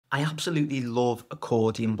I absolutely love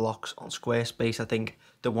accordion blocks on Squarespace. I think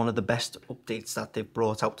they're one of the best updates that they've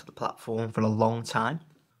brought out to the platform for a long time.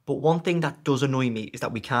 But one thing that does annoy me is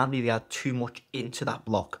that we can't really add too much into that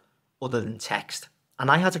block other than text.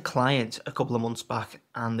 And I had a client a couple of months back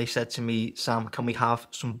and they said to me, Sam, can we have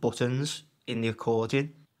some buttons in the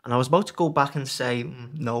accordion? And I was about to go back and say,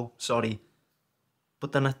 no, sorry.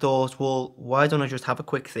 But then I thought, well, why don't I just have a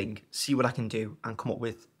quick think, see what I can do, and come up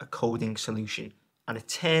with a coding solution? And it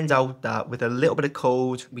turned out that with a little bit of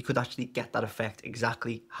code, we could actually get that effect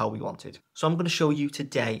exactly how we wanted. So I'm going to show you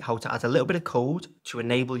today how to add a little bit of code to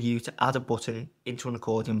enable you to add a button into an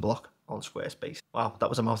accordion block on Squarespace. Wow, that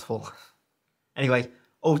was a mouthful. Anyway,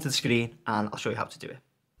 over to the screen and I'll show you how to do it.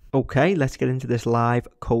 Okay, let's get into this live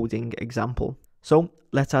coding example. So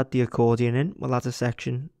let's add the accordion in. We'll add a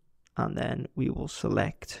section and then we will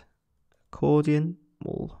select accordion.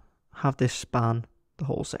 We'll have this span the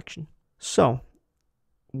whole section. So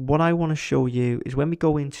what I want to show you is when we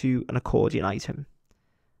go into an accordion item,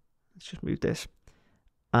 let's just move this,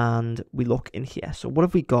 and we look in here. So what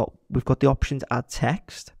have we got? We've got the option to add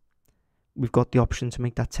text. We've got the option to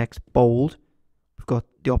make that text bold. We've got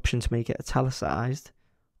the option to make it italicized,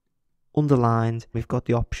 underlined. We've got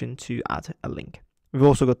the option to add a link. We've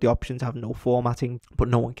also got the option to have no formatting, but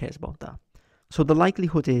no one cares about that. So the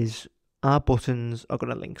likelihood is our buttons are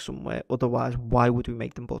going to link somewhere. Otherwise, why would we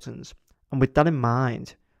make them buttons? And with that in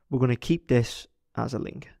mind, we're going to keep this as a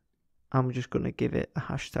link. I'm just going to give it a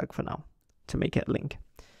hashtag for now to make it a link.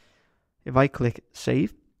 If I click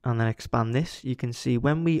save and then expand this, you can see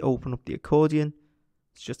when we open up the accordion,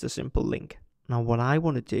 it's just a simple link. Now what I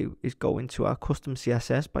want to do is go into our custom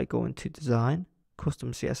CSS by going to design,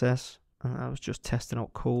 custom CSS, and I was just testing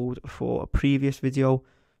out code for a previous video.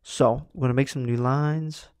 So we're going to make some new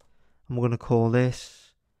lines and we're going to call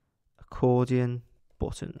this accordion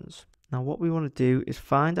buttons. Now what we want to do is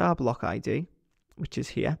find our block ID, which is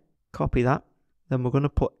here, copy that, then we're going to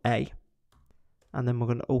put A, and then we're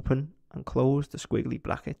going to open and close the squiggly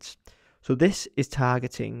brackets. So this is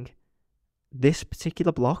targeting this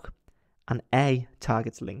particular block, and A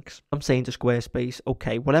targets links. I'm saying to Squarespace,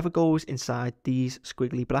 okay, whatever goes inside these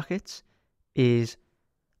squiggly brackets is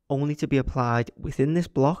only to be applied within this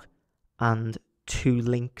block and to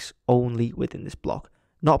links only within this block,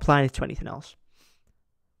 not applying it to anything else.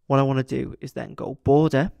 What I want to do is then go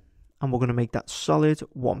border, and we're going to make that solid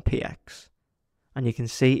 1px. And you can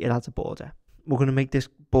see it adds a border. We're going to make this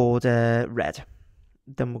border red.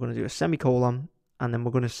 Then we're going to do a semicolon, and then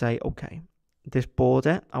we're going to say, okay, this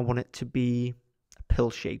border, I want it to be pill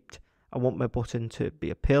shaped. I want my button to be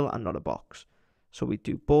a pill and not a box. So we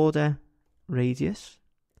do border radius,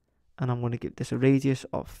 and I'm going to give this a radius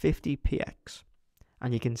of 50px.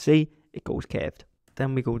 And you can see it goes curved.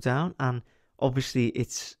 Then we go down, and obviously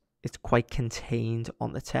it's quite contained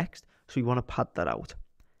on the text, so we want to pad that out.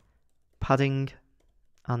 Padding,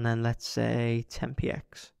 and then let's say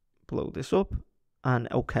 10px. Blow this up, and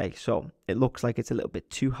okay, so it looks like it's a little bit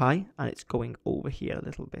too high, and it's going over here a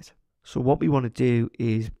little bit. So what we want to do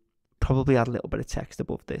is probably add a little bit of text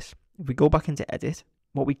above this. If we go back into edit,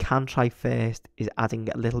 what we can try first is adding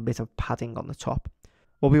a little bit of padding on the top.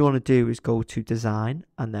 What we want to do is go to design,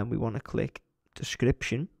 and then we want to click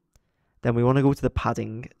description. Then we want to go to the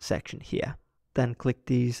padding section here. Then click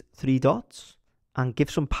these three dots and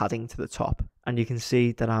give some padding to the top. And you can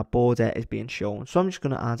see that our border is being shown. So I'm just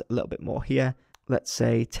going to add a little bit more here. Let's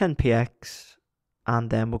say 10px.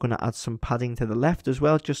 And then we're going to add some padding to the left as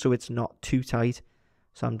well, just so it's not too tight.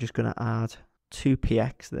 So I'm just going to add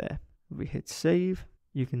 2px there. If we hit save,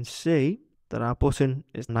 you can see that our button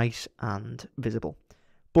is nice and visible.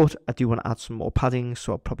 But I do want to add some more padding,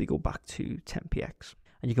 so I'll probably go back to 10px.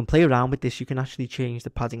 And you can play around with this. You can actually change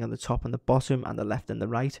the padding on the top and the bottom and the left and the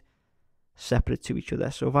right separate to each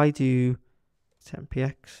other. So if I do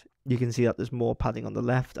 10px, you can see that there's more padding on the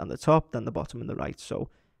left and the top than the bottom and the right. So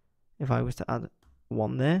if I was to add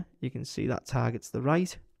one there, you can see that targets the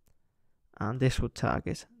right, and this would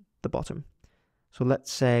target the bottom. So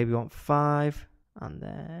let's say we want 5 and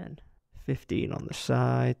then 15 on the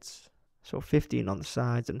sides. So 15 on the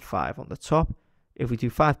sides and 5 on the top. If we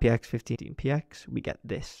do 5px, 15px, we get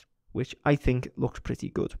this, which I think looks pretty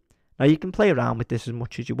good. Now you can play around with this as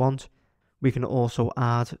much as you want. We can also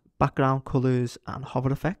add background colors and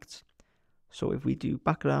hover effects. So if we do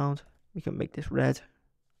background, we can make this red,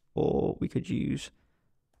 or we could use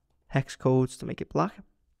hex codes to make it black.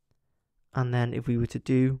 And then if we were to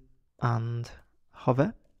do and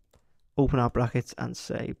hover, open our brackets and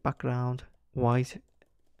say background white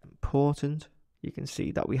important, you can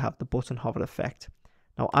see that we have the button hover effect.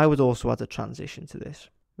 Now I would also add a transition to this,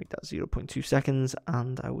 make that 0.2 seconds,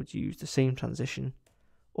 and I would use the same transition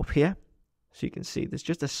up here. So you can see there's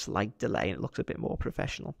just a slight delay and it looks a bit more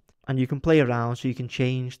professional. And you can play around, so you can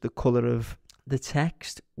change the color of the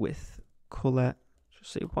text with color,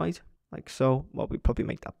 just say white, like so. Well, we probably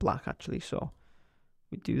make that black actually, so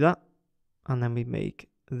we do that. And then we make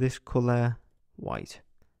this color white.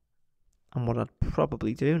 And what I'd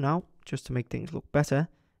probably do now, just to make things look better,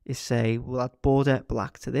 is say we'll add border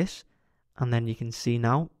black to this. And then you can see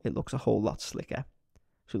now it looks a whole lot slicker.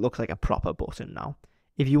 So it looks like a proper button now.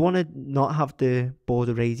 If you want to not have the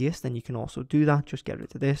border radius, then you can also do that. Just get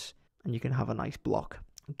rid of this and you can have a nice block.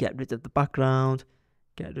 Get rid of the background,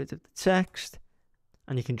 get rid of the text,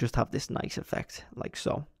 and you can just have this nice effect like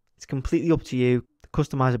so. It's completely up to you. The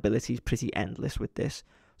customizability is pretty endless with this.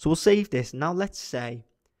 So we'll save this. Now let's say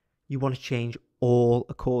you want to change all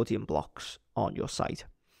accordion blocks on your site.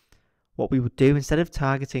 What we would do, instead of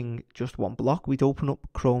targeting just one block, we'd open up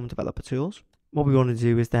Chrome Developer Tools. What we want to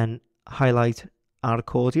do is then highlight our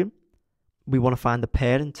accordion. We want to find the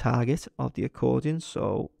parent target of the accordion,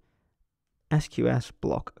 so SQS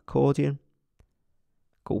block accordion,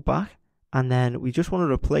 go back, and then we just want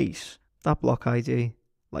to replace that block ID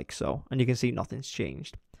like so, and you can see nothing's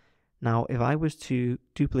changed. Now if I was to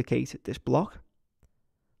duplicate this block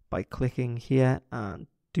by clicking here and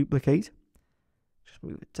duplicate, just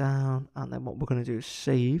move it down, and then what we're going to do is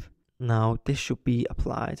save. Now this should be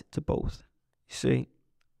applied to both. You see,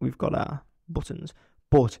 we've got our buttons,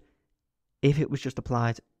 but if it was just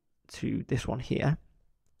applied to this one here,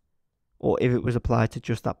 or if it was applied to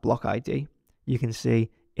just that block ID, you can see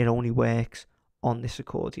it only works on this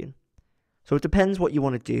accordion. So it depends what you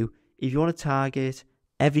want to do. If you want to target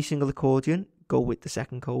every single accordion, go with the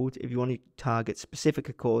second code. If you want to target specific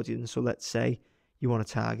accordions, so let's say you want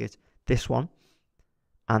to target this one,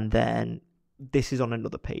 and then this is on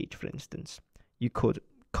another page, for instance, you could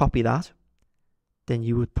copy that, then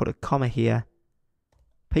you would put a comma here,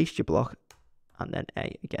 paste your block, and then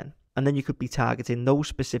A again. And then you could be targeting those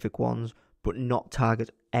specific ones, but not target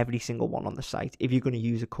every single one on the site if you're going to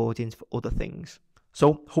use accordions for other things.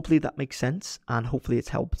 So hopefully that makes sense, and hopefully it's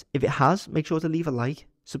helped. If it has, make sure to leave a like,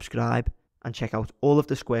 subscribe, and check out all of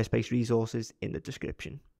the Squarespace resources in the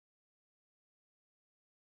description.